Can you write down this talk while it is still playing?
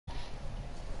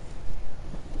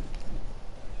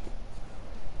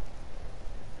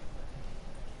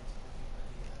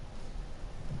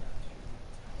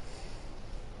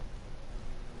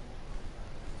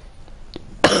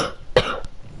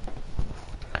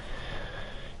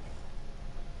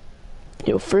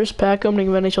Yo, first pack opening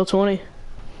of NHL 20. I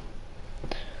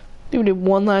think we did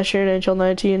one last year in NHL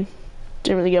 19.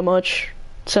 Didn't really get much.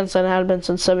 Since then, it had been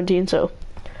since 17, so.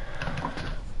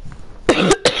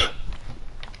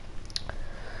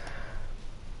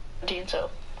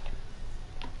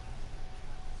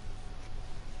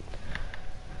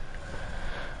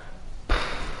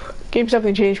 Game's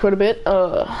definitely changed quite a bit.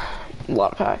 A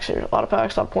lot of packs here. A lot of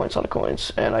packs, a lot of points, a lot of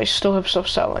coins. And I still have stuff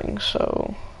selling,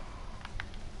 so.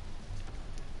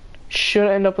 Should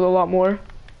end up with a lot more.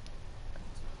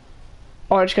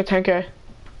 Oh, I just got 10k.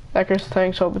 That goes to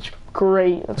thanks, so it's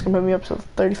great. That's gonna put me up to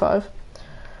 35.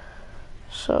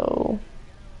 So,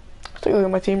 let's take a look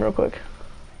at my team real quick.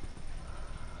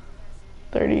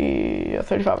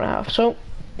 35 and a half. So,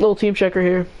 little team checker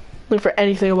here. Look for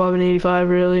anything above an 85,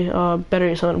 really. Better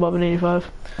get something above an 85.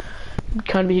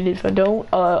 Kind of be needed if I don't.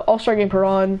 All-Star Game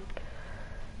Perron,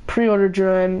 pre-order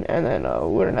Duran, and then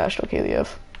Winter National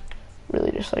KDF.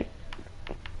 Really just like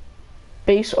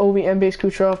base Obi and base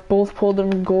Kucherov. Both pulled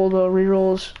them gold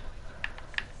rerolls.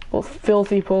 Both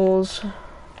filthy pulls.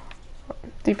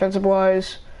 Defensive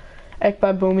wise,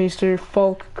 Ekblad, Bouwmeester,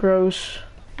 Falk, gross.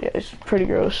 Yeah, it's pretty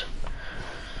gross.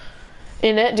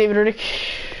 In net, David Riddick.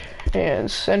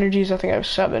 And energies, I think I have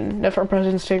 7. Net Front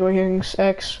Presidents, Takeaway Kings,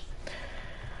 X.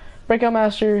 Breakout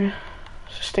Master,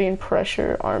 Sustained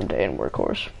Pressure, Armed, and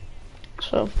Workhorse.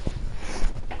 So,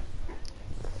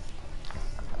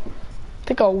 I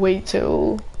think I'll wait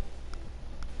till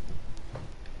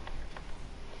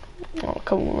a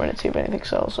couple more minutes, see if anything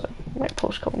sells. I might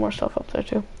post a couple more stuff up there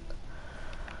too.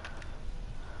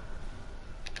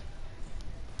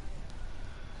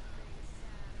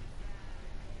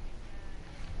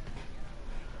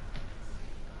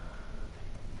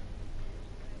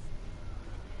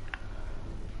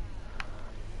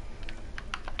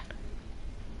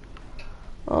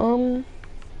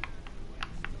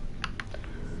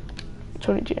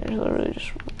 Tony D'Angelo really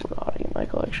just rotting in my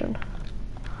collection.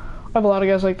 I have a lot of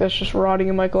guys like this just rotting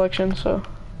in my collection, so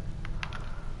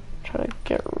try to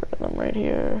get rid of them right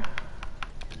here.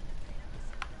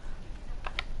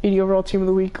 80 overall team of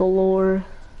the week galore.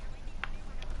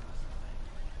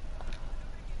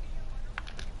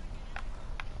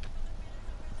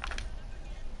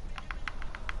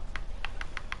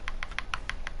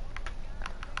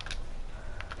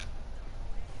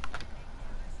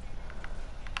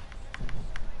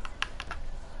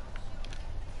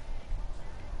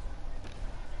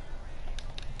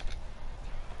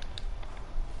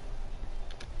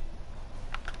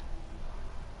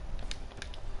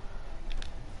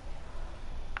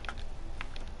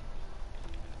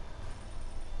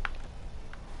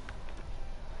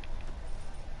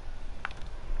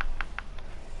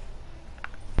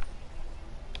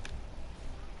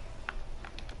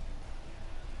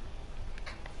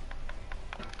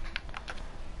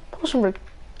 Posting for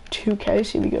 2k,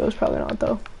 see if he goes. Probably not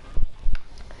though.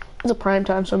 It's a prime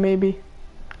time, so maybe.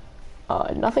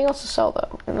 Nothing else to sell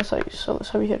though, unless I sell this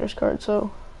heavy hitters card.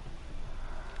 So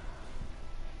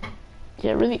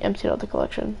yeah, really emptied out the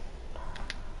collection.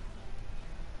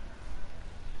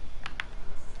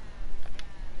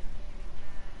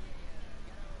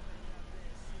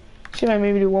 See if I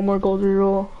maybe do one more gold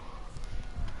reroll.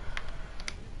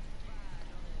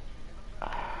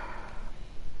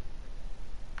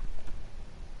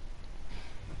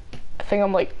 I think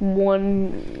I'm like 2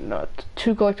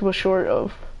 collectibles short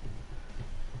of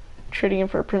trading in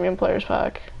for a premium players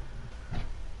pack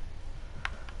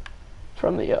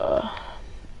from the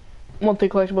monthly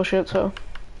collectible shit, so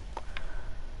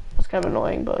that's kind of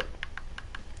annoying, but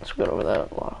let's get over that.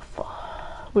 A lot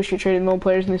of wish you traded no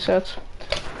players in these sets.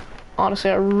 Honestly,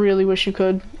 I really wish you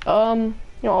could. You know,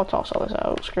 I'll toss all this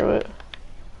out. Screw it.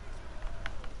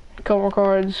 A couple more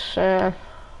cards.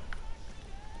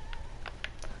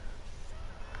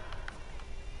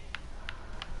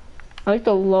 I like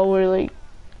the lower, like,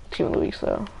 team of the weeks,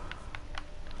 though.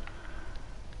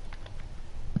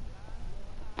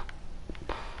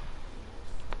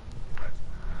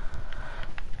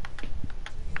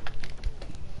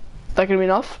 Is that gonna be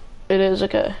enough? It is,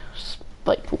 okay.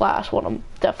 Like, last one I'm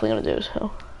definitely gonna do,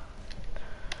 so.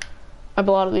 I have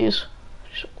a lot of these.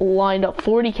 Just lined up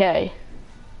 40k.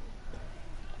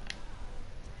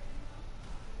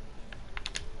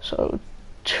 So,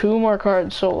 2 more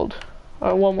cards sold.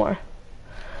 Or 1 more.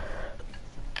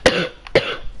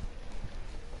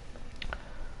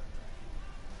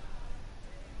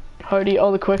 Hardy,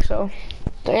 oh, the quick sell.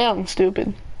 Damn,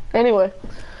 stupid. Anyway.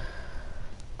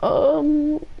 I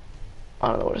don't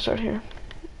know where to start here.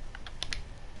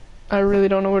 I really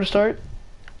don't know where to start.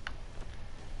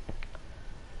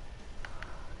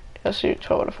 Yes, you're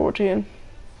 12 out of 14.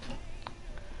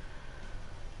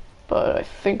 but I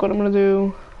think what I'm gonna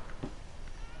do,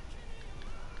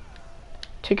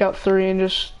 take out 3 and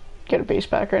just get a base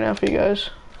pack right now for you guys.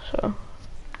 So.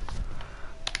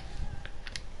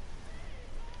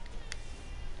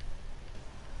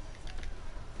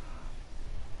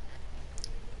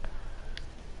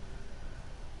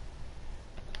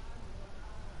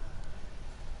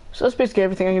 So that's basically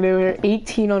everything I can do here.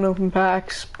 18 unopened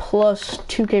packs, plus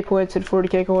 2k points and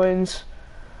 40k coins.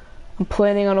 I'm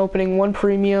planning on opening 1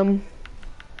 premium,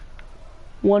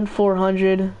 1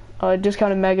 400,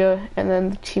 discounted mega, and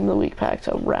then the team of the week pack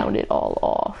to round it all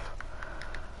off.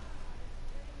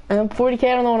 And then 40k,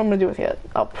 I don't know what I'm going to do with it yet.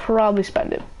 I'll probably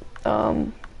spend it.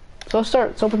 So let's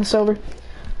start. Let's open the silver.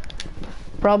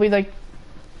 Probably like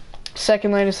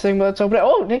second lightest thing, but let's open it.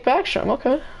 Oh, Nick Backstrom.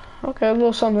 Okay. Okay, a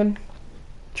little something.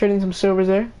 Trading some silvers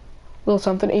there. A little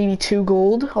something. 82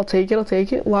 gold. I'll take it. I'll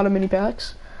take it. A lot of mini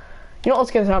packs. You know what?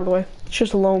 Let's get this out of the way. It's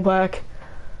just a lone pack.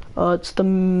 It's the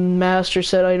master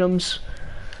set items.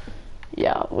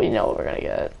 Yeah, we know what we're gonna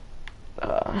get.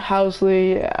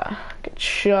 Housley. Yeah. Get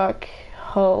Chuck.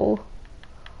 Hull.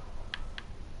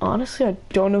 Honestly, I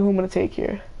don't know who I'm gonna take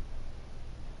here.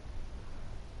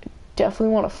 I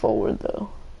definitely want a forward though.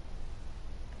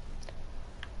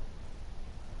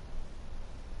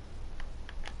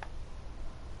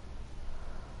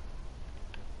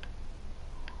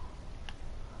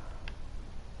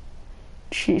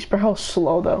 Jeez, bro, how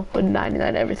slow though, with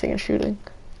 99 everything and shooting.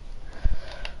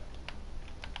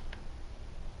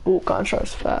 Ooh,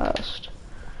 Contrast's fast.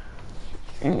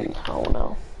 Oh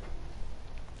no.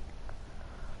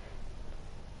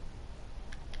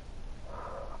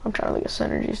 I'm trying to look at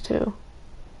synergies too.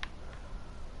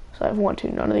 So I have 1, 2,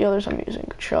 none of the others I'm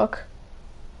using. Chuck.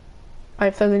 I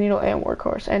have Feather Needle and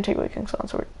Workhorse and Take Away King's Son,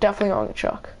 so we're definitely going to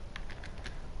Chuck.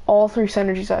 All 3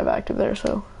 synergies I have active there,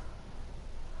 so.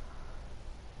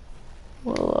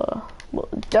 We'll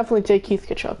definitely take Keith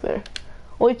Kachuk there.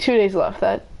 Only 2 days left.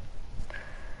 That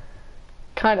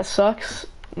kind of sucks.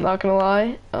 Not gonna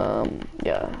lie.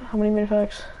 Yeah. How many mini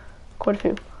packs? Quite a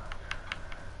few.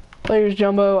 Players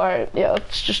jumbo. All right. Yeah.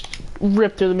 Let's just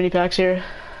rip through the mini packs here.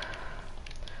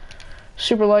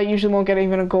 Super light. Usually won't get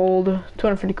even a gold.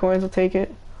 250 coins. I'll take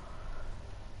it.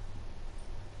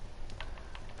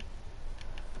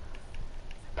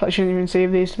 Probably shouldn't even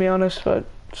save these to be honest, but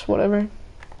just whatever.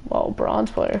 Wow,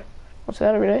 bronze player. What's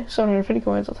that every day? 750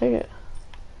 coins, I'll take it.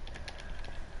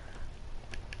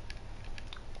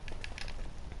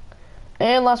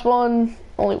 And last one,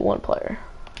 only 1 player.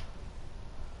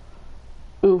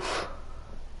 Oof.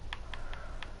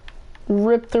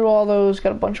 Rip through all those,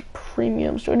 got a bunch of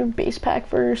premiums. Do I do base pack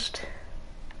first?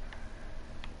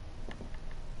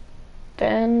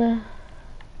 Then...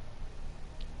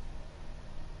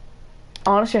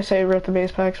 honestly, I say rip the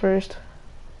base packs first.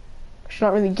 She's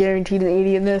not really guaranteed an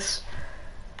 80 in this.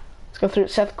 Let's go through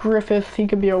it. Seth Griffith, he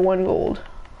could be our 1 gold.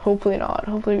 Hopefully not.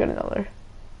 Hopefully we get another.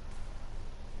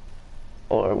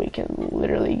 Or we can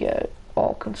literally get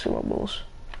all consumables.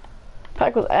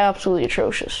 Pack was absolutely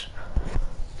atrocious.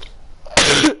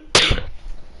 It's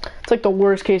like the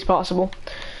worst case possible.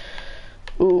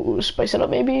 Ooh, spice it up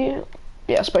maybe?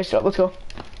 Yeah, spice it up. Let's go.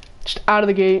 Just out of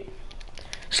the gate.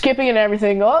 Skipping and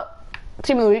everything. Oh,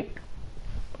 team of the week.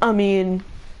 I mean...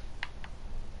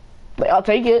 I'll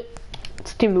take it.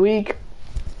 It's team of the week.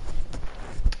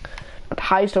 Not the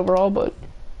highest overall, but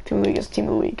team of the week is team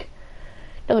of the week.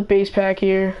 Another base pack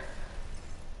here.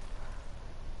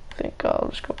 I think I'll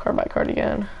just go card by card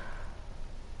again.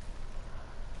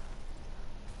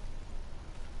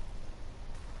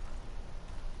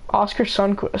 Oscar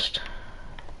Sundquist.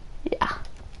 Yeah.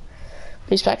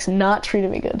 Base pack's not treating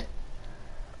me good.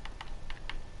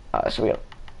 So we got a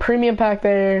premium pack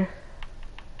there.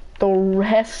 The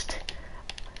rest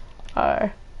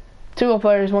are 2 gold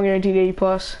players, 1 guaranteed 80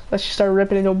 plus. Let's just start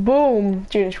ripping into boom,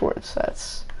 Jaden Schwartz.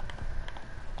 That's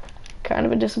kind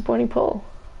of a disappointing pull.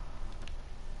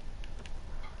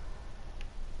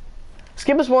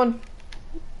 Skip us 1.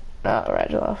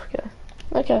 Radulov. Okay.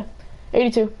 Okay.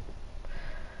 82.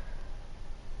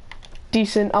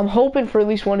 Decent. I'm hoping for at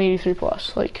least 183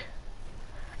 plus. Like,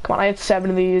 come on, I had 7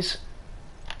 of these.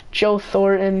 Joe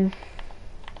Thornton.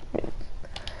 I mean,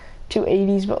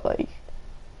 280s, but like,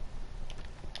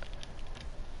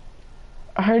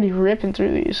 I'm already ripping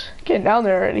through these. Getting down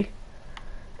there already.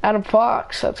 Adam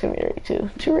Fox, that's gonna be already too.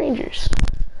 2 Rangers.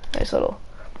 Nice little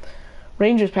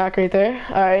Rangers pack right there.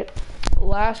 Alright,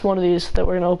 last one of these that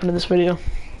we're gonna open in this video.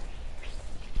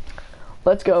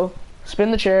 Let's go.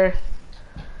 Spin the chair.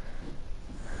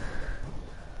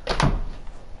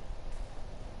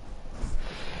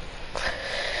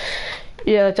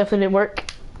 Yeah, that definitely didn't work.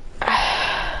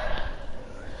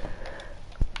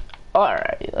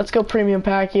 Alright, let's go premium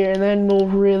pack here, and then we'll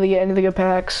really get into the good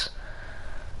packs.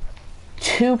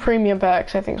 2 premium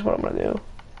packs, I think is what I'm gonna do.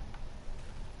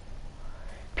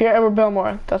 Pierre-Edouard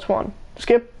Bellemare, that's 1.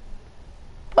 Skip.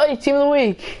 Hey, team of the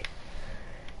week.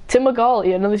 Tim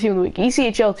McGauley, another team of the week.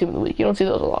 ECHL team of the week. You don't see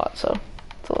those a lot, so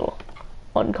it's a little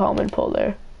uncommon pull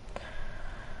there.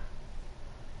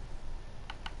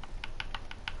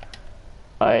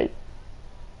 Alright.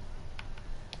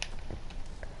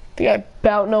 I think I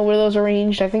about know where those are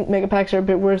arranged. I think mega packs are a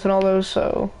bit worse than all those,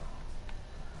 so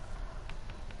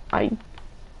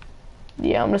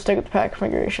yeah, I'm gonna stick with the pack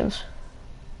configurations.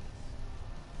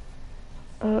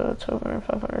 It's over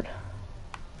 500.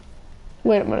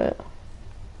 Wait a minute.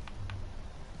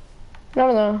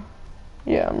 No.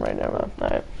 Yeah, I'm right there.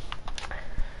 Alright.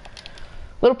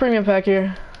 Little premium pack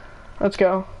here. Let's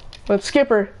go. Let's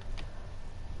skipper.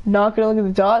 Not gonna look at the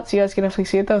dots. You guys can definitely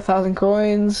see it though. 1,000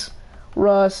 coins,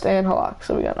 rust, and halak.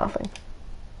 So we got nothing.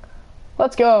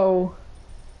 Let's go.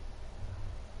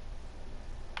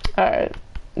 Alright.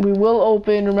 We will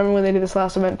open, remember when they did this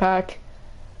last event pack,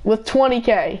 with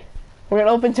 20k. We're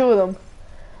gonna open 2 of them.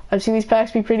 I've seen these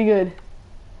packs be pretty good.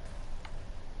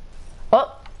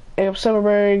 Oh, Jacob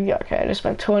Silverberg. Okay, I just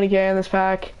spent 20k on this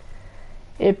pack.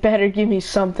 It better give me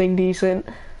something decent.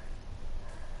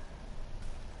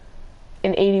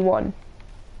 An 81.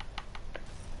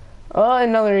 Oh,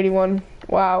 another 81.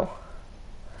 Wow.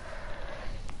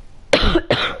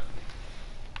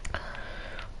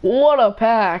 What a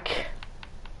pack.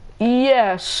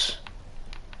 Yes.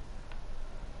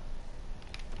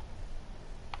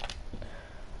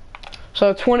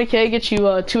 So 20k gets you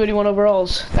 281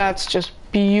 overalls. That's just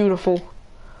beautiful.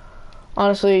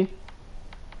 Honestly,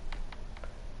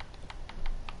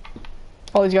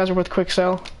 all these guys are worth quick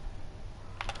sell.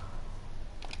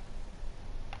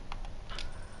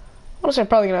 Honestly, I'm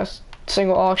probably gonna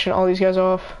single auction all these guys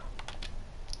off.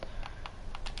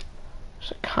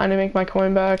 Just to kind of make my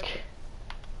coin back.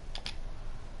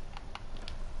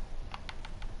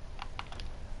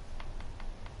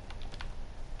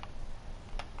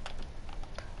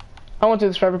 I won't do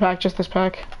this forever pack, just this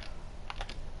pack.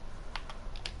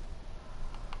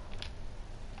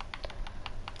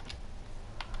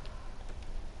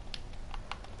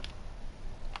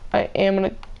 I am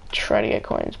gonna try to get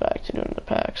coins back to doing the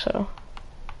pack, so.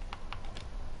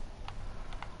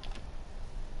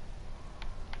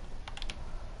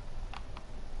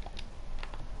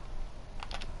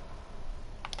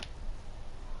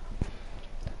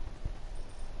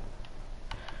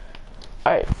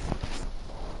 Alright.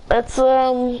 Let's,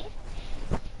 one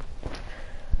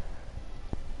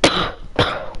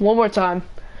more time.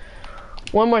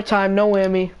 One more time, no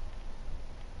whammy.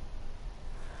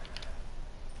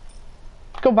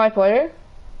 Let's go buy player.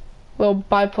 Little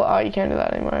buy player. Oh, you can't do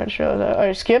that anymore. I just realized that.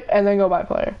 Alright, skip and then go buy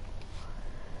player.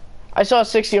 I saw a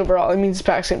 60 overall. It means this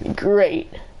pack's gonna be great.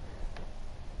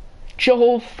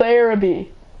 Joel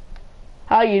Therapy.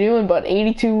 How you doing, bud?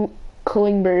 82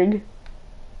 Klingberg.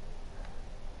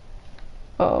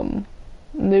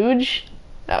 Nuge?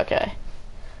 Okay.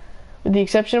 With the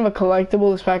exception of a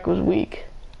collectible, this pack was weak.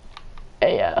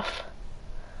 AF.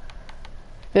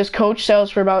 This coach sells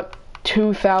for about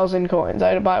 2,000 coins. I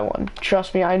had to buy one.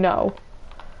 Trust me, I know.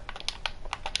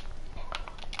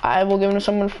 I will give him to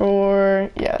someone for,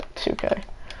 yeah, 2k.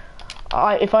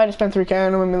 If I had to spend 3k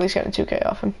on him, I'm at least getting 2k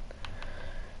off him.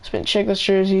 Spin checklist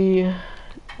jersey.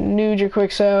 Nuge or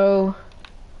quick sell.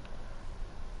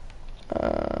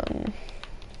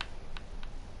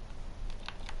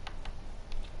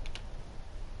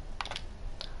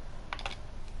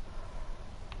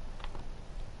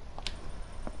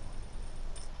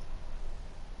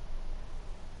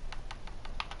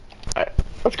 Alright,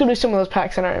 let's go do some of those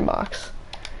packs in our inbox.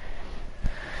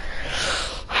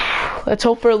 Let's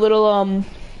hope for a little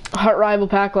Heart Rival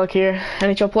pack luck here.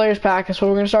 NHL Players pack, that's what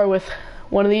we're gonna start with.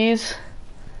 One of these.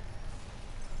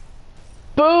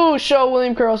 Boo! Show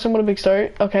William Karlsson, what a big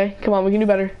start. Okay, come on, we can do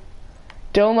better.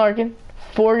 Dylan Larkin,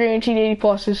 4 guaranteed 80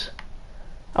 pluses.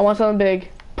 I want something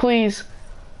big. Please.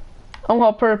 I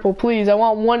want purple, please. I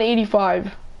want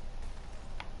 185.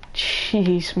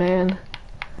 Jeez, man.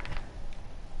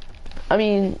 I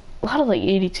mean, a lot of like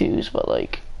 82s, but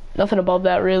like nothing above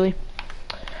that really.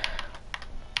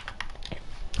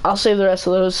 I'll save the rest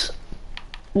of those.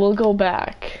 We'll go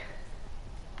back.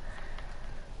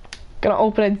 Gonna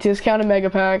open a discounted mega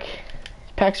pack.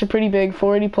 Packs are pretty big,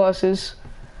 480 pluses.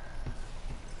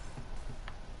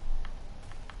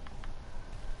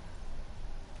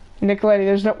 Nicoletti,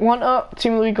 there's no one up.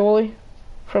 Team of the week goalie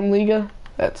from Liga.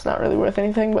 That's not really worth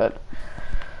anything, but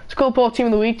it's a cool pull. Team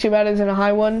of the week. Too bad it's in a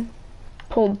high one.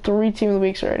 Pulled 3 team of the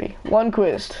weeks already.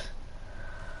 Lundqvist.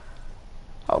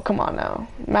 Oh, come on now.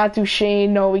 Matt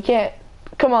Duchene, no, we can't.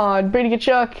 Come on, Brady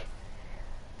Kachuk.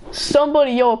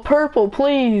 Somebody, yo, purple,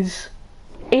 please.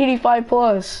 85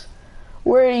 plus.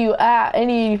 Where are you at?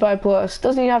 Any 85 plus.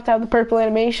 Doesn't even have to have the purple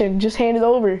animation. Just hand it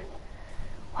over. A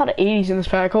lot of 80s in this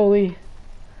pack, holy.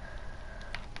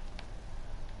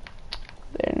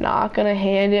 They're not gonna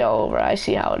hand it over. I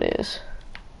see how it is.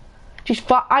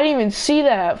 Jeez, I didn't even see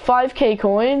that. 5K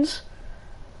coins?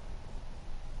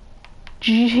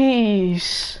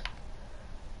 Jeez.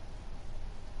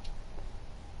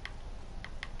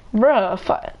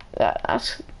 Bruh,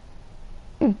 that's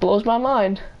blows my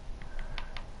mind.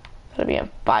 Gotta be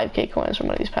on 5K coins from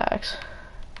one of these packs.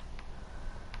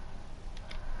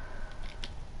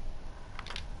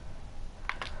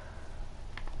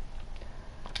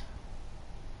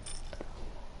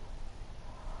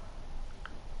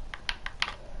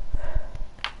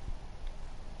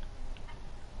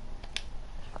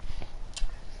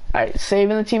 Alright,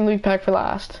 saving the Team League pack for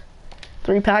last.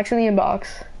 3 packs in the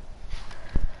inbox.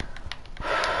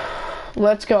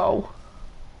 Let's go.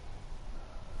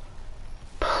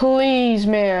 Please,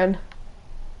 man.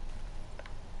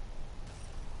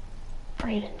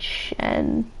 Braden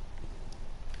Shen.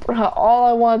 Bruh, all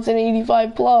I want's an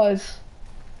 85 plus.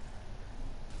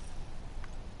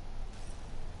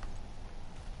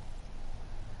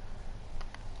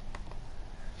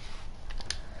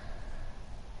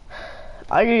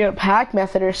 I gotta get a pack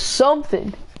method or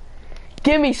something.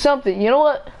 Give me something. You know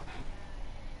what?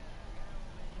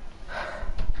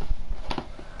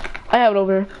 I have it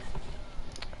over here.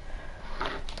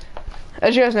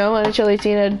 As you guys know, NHL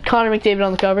 18 had Connor McDavid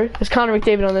on the cover. There's Connor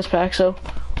McDavid on this pack, so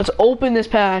let's open this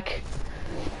pack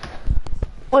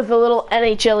with a little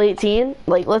NHL 18.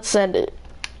 Like, let's send it.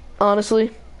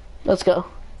 Honestly, let's go.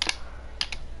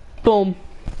 Boom.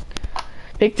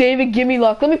 McDavid, give me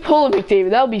luck. Let me pull a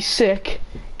McDavid. That would be sick.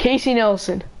 Casey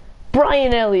Nelson.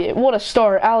 Brian Elliott. What a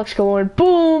start. Alex Killorn.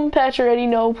 Boom. Patrick Eddy.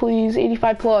 No, please.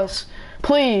 85 plus.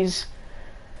 Please.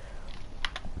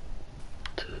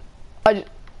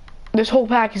 This whole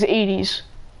pack is 80s.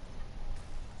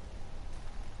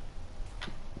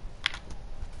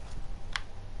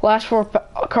 Last 4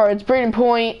 cards. Braden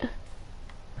Point.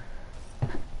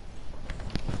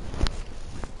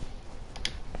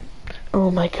 Oh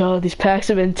my god, these packs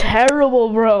have been terrible,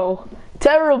 bro.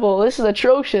 Terrible. This is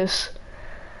atrocious.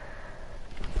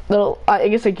 Little, I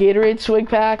guess a Gatorade swig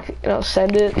pack. And I'll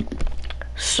send it.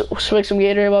 Swig some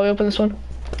Gatorade while we open this one.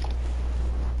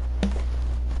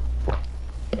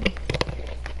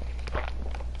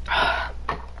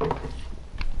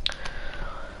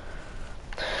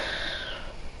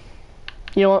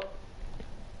 You know what?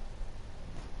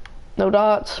 No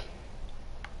dots.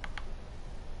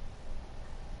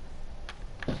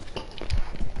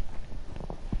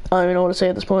 I don't even know what to say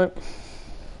at this point.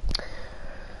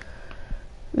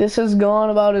 This has gone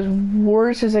about as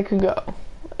worse as it could go.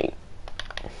 Like,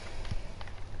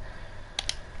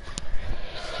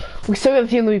 we still got the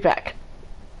Team League pack.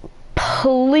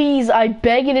 Please, I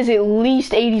beg it is at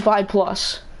least 85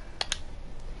 plus.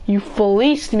 You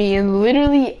fleeced me in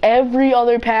literally every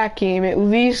other pack game. At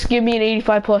least give me an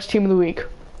 85 plus Team of the Week.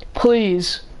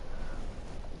 Please.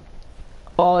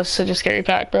 Oh, it's such a scary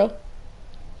pack, bro.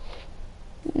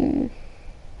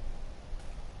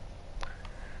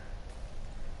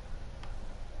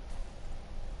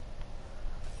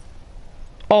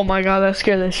 Oh my god, that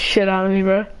scared the shit out of me,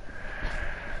 bro.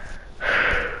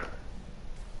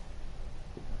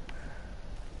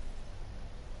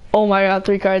 Oh my god,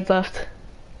 3 cards left.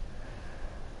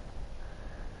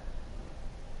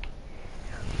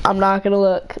 I'm not gonna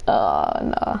look.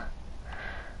 No.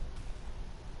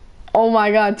 Oh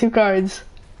my god, 2 cards.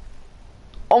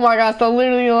 Oh my god, that's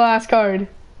literally the last card.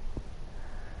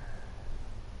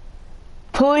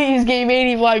 Please, game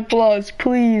 85 plus.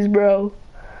 Please, bro.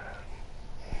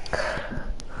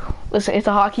 Listen, it's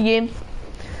a hockey game.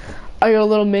 I got a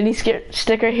little mini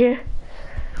sticker here.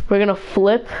 We're gonna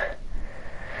flip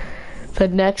the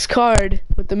next card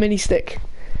with the mini stick.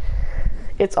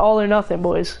 It's all or nothing,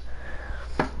 boys.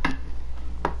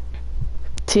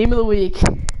 Team of the week.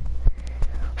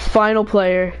 Final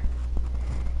player.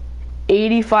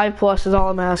 85 plus is all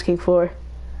I'm asking for.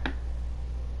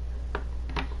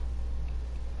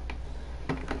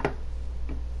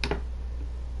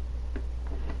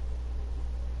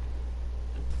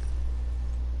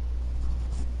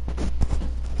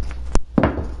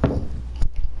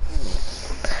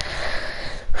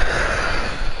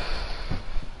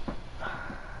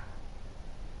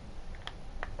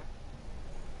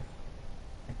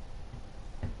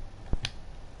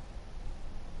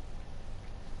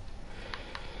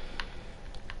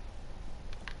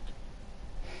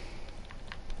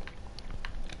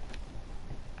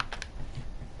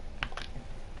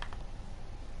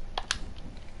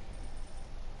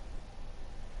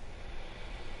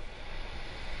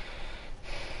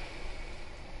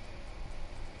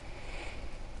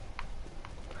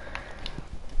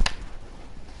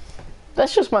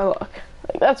 That's just my luck.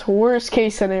 Like, that's worst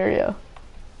case scenario.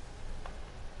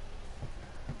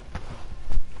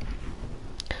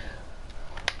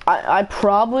 I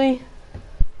probably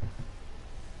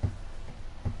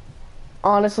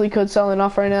honestly could sell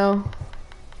enough right now.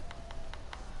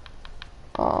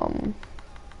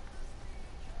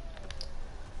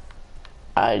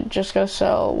 I just gotta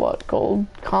sell what, gold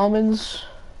commons?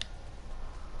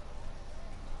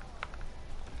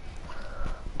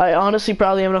 I honestly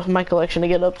probably have enough in my collection to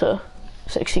get up to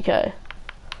 60k.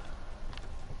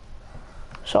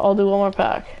 So I'll do one more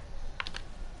pack.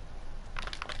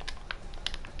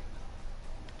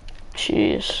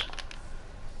 Jeez.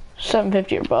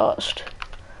 750 or bust.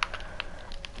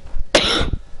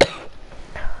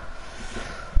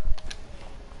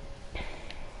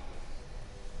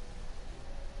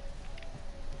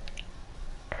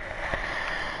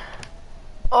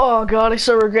 Oh god, I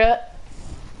so regret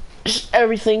just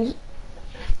everything.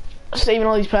 Saving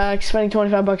all these packs, spending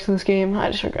 25 bucks in this game. I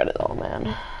just regret it all,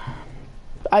 man.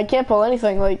 I can't pull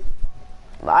anything. Like,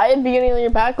 I had beginning of the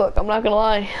year pack luck, I'm not gonna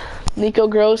lie. Nico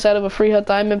Gross out of a free Hut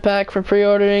Diamond pack for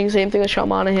pre-ordering. Same thing with Sean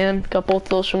Monahan. Got both of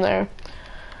those from there.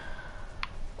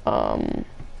 Pulled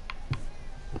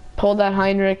that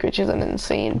Heinrich, which is an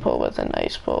insane pull with a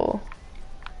nice pull.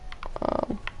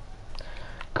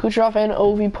 Kucherov and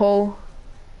Ovi pull.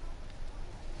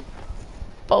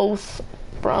 Both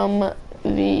from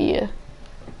the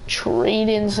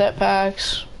trade-in set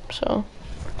packs. So.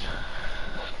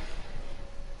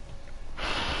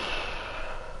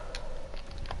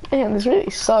 Man, this really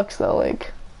sucks though,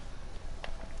 like.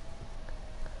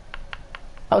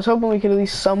 I was hoping we could at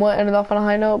least somewhat end it off on a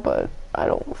high note, but I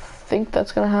don't think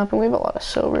that's gonna happen. We have a lot of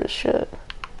silver as shit.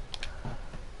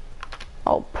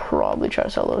 I'll probably try to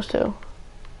sell those too.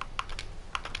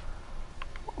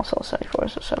 I'll sell 74,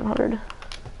 so 700.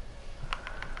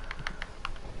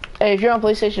 Hey, if you're on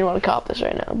PlayStation and you want to cop this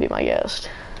right now, be my guest.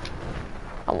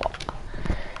 I'm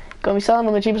gonna be selling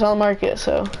them the cheapest on the market,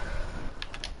 so.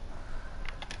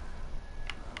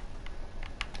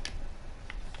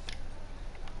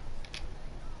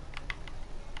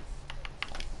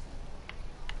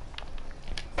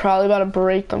 Probably about to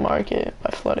break the market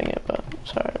by flooding it, but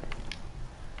sorry.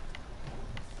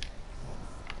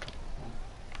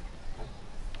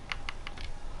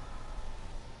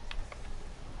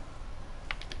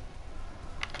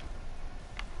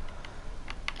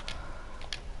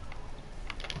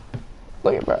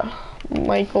 Look at bro,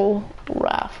 Michael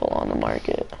Raffle on the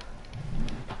market.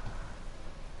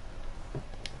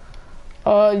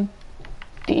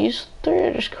 These three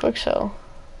are just quick sell.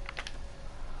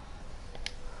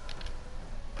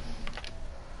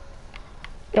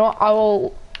 You know what, I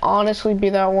will honestly be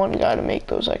that one guy to make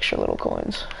those extra little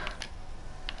coins.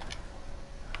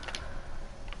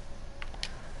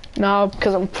 No,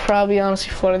 because I'm probably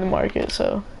honestly flooding the market,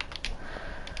 so.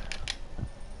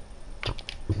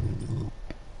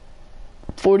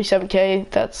 47k,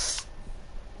 that's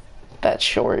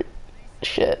short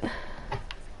shit.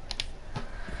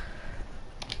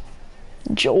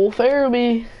 Joel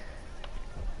Farabee.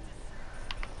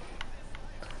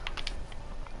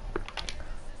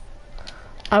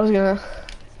 I was gonna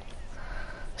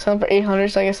sell them for 800,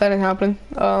 so I guess that didn't happen.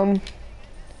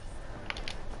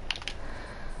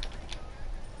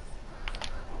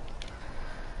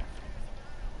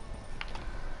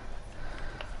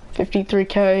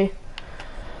 53k.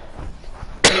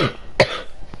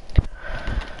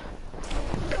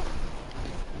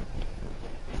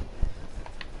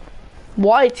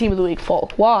 Why team of the week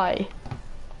Falk? Why?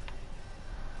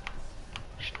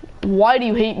 Why do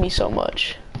you hate me so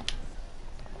much?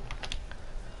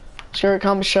 Stuart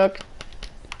Kamashuk,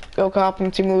 go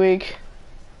copying team of the week.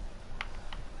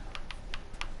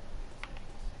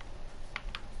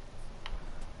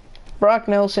 Brock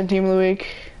Nelson team of the week.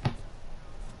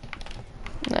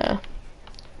 Nah.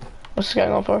 What's this guy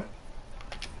going for?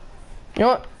 You know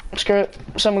what? Screw it.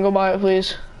 Someone go buy it,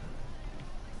 please.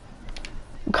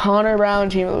 Connor Brown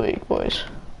team of the week, boys.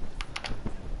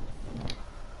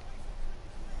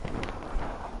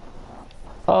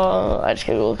 I just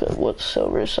gotta look at what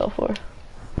silver is sell for.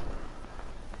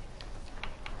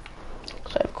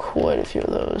 Cause I have quite a few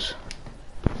of those.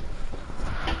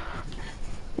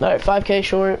 Alright, 5k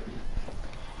short.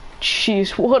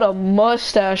 Jeez, what a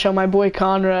mustache on my boy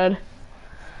Conrad.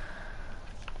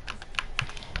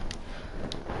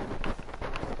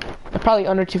 They're probably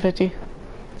under 250.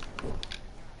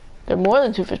 They're more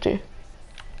than 250.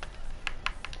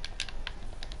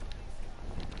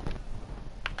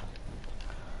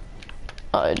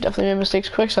 I definitely made mistakes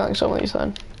quick selling some of these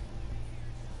then.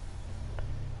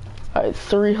 Alright,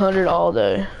 300 all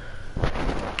day.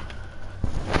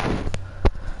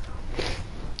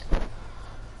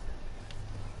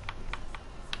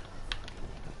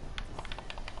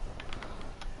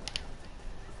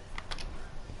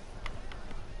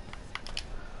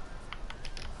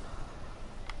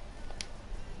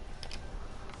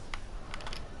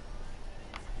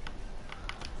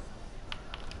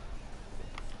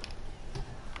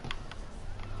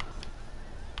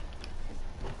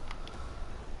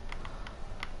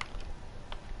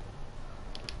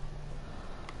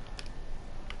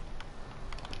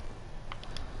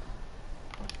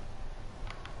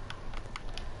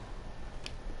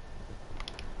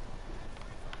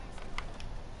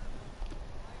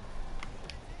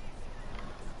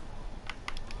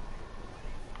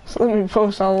 Let me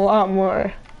post a lot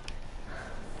more.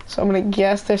 So I'm gonna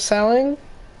guess they're selling.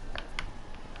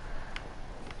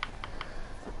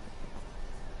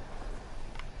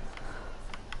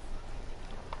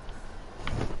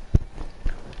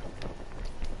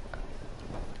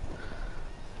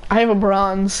 I have a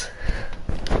bronze.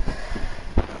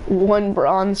 One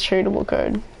bronze tradable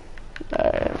card.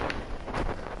 Alright.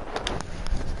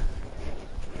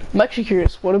 I'm actually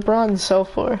curious, what do bronze sell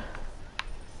for?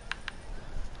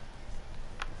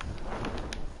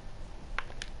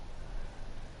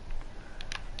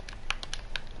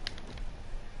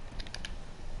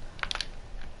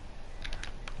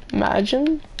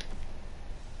 Imagine.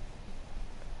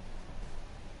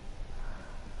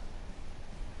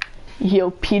 Yo,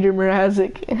 Peter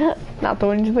Mrazek. Not the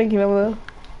one you're thinking of though.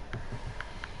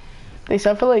 They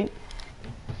sell for like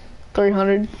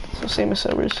 300, so same as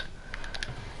silvers.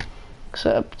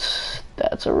 Except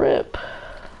that's a rip.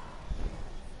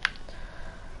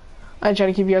 I try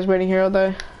to keep you guys waiting here all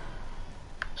day.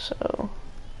 So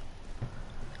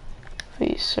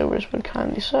these silvers would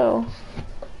kindly sell.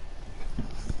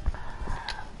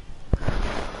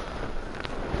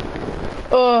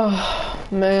 Oh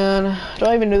man, do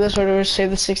I even do this or do I just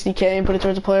save the 60K and put it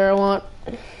towards a player I want?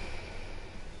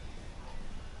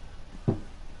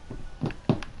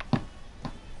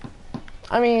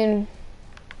 I mean,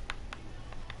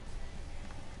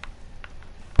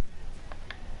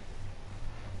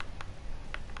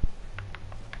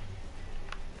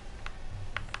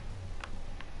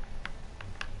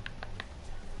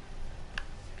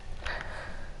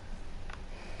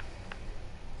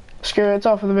 screw it, it's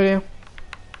all for the video.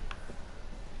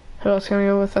 Who else can I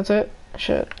go with? That's it?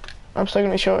 Shit. I'm still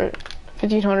gonna be short.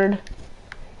 1500.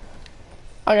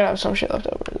 I gotta have some shit left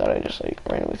over that I just like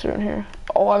randomly threw in here.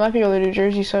 Oh, I might be able to do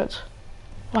jersey sets.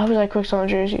 Why was I quick selling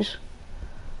jerseys?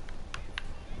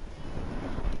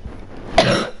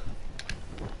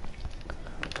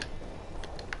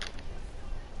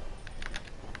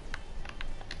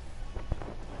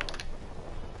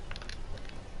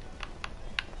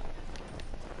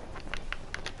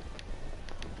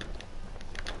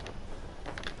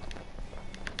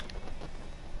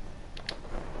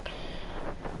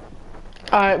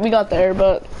 Alright, we got there,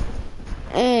 but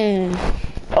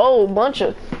oh, a bunch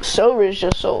of silvers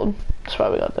just sold. That's why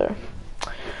we got there.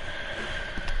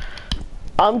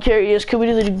 I'm curious, could we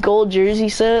do the gold jersey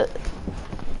set?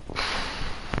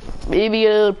 Maybe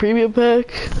a premium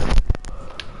pack?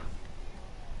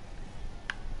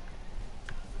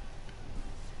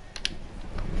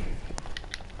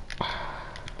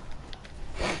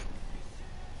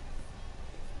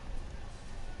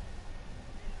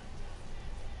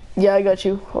 Yeah, I got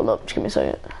you. Hold up, just give me a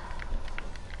second.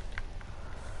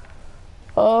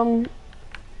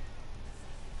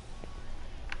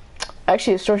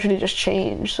 Actually, the store should have just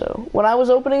changed. So when I was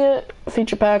opening it,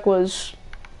 feature pack was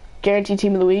guaranteed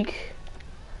team of the week,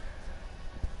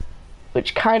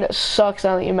 which kind of sucks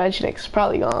now that you mention it, 'cause it's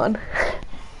probably gone.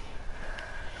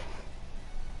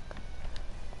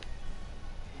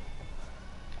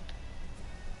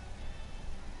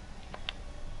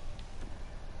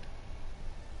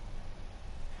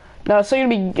 No, it's still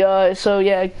gonna be, so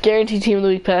yeah, guaranteed team of the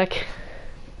week pack.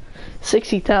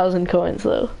 60,000 coins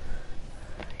though.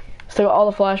 Still got all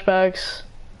the flashbacks.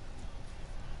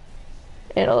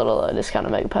 And a little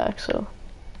discounted mega pack, so.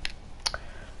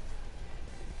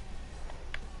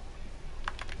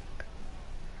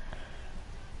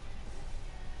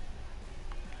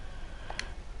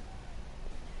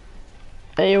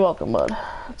 Hey, you're welcome, bud.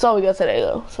 That's all we got today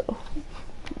though, so.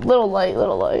 Little light,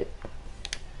 little light.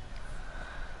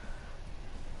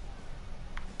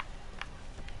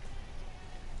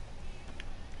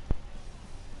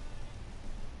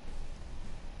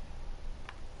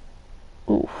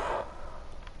 Oof.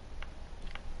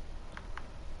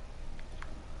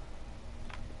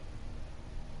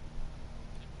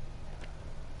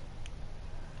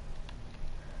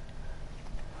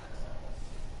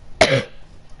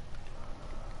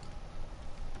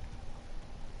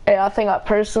 Hey, I think I'm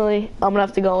gonna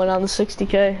have to go in on the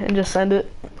 60K and just send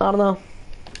it. I don't know.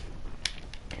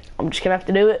 I'm just gonna have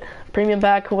to do it. Premium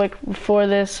pack quick before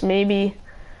this, maybe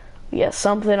we get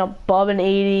something above an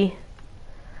 80.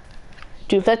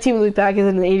 Dude, if that team of the week pack is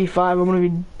in an 85, I'm gonna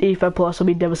be 85 plus. I'll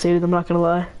be devastated. I'm not gonna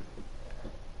lie.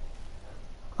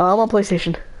 I'm on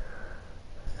PlayStation.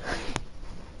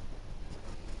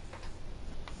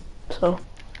 So.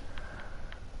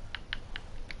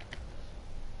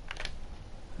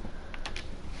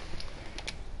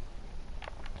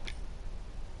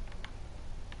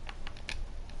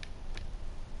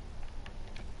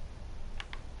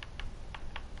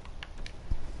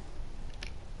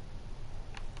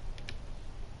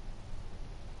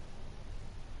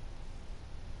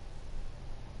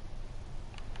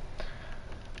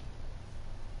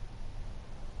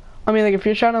 I mean, like, if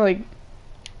you're trying to, like,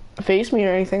 face me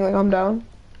or anything, like, I'm down.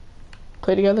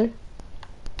 Play together.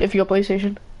 If you got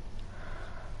PlayStation.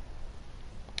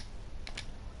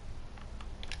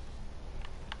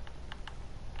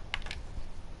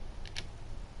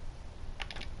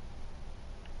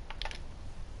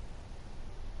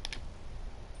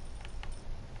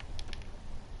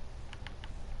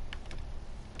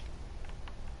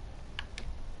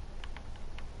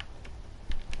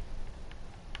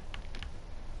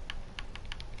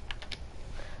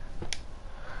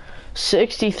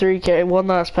 $63K, one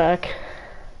last pack.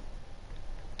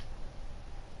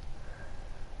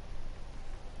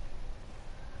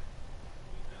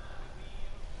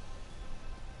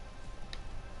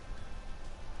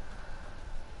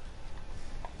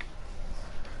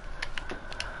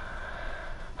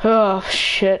 Oh,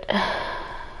 shit.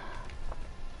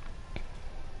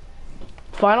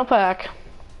 Final pack.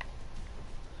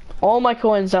 All my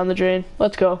coins down the drain.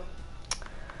 Let's go.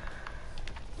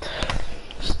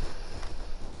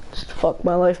 Just fuck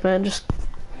my life, man. Just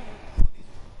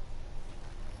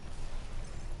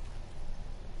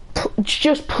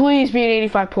please be an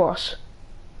 85 plus.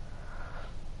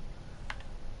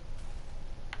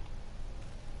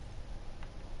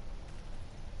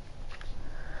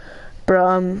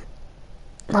 Bro,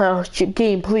 oh,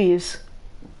 game, please.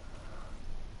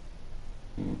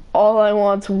 All I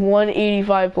want's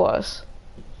 185 plus.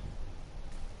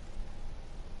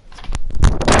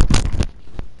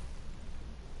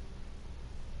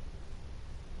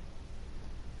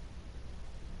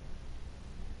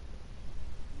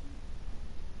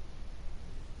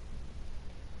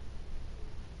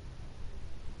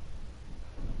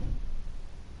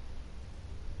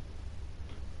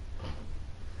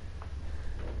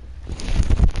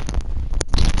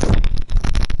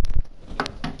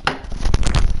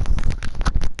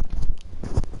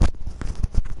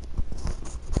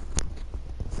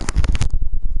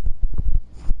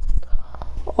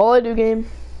 All I do, game,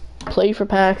 play for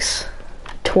packs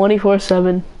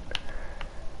 24/7.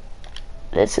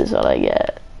 This is what I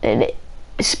get. And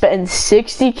spend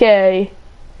 60K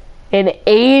and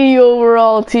 80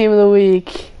 overall team of the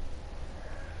week.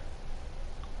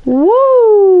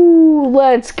 Woo!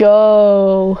 Let's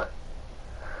go.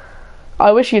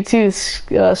 I wish you could see this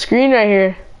screen right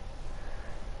here.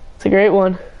 It's a great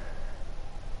one.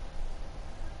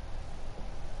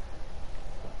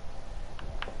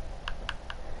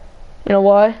 You know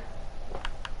why?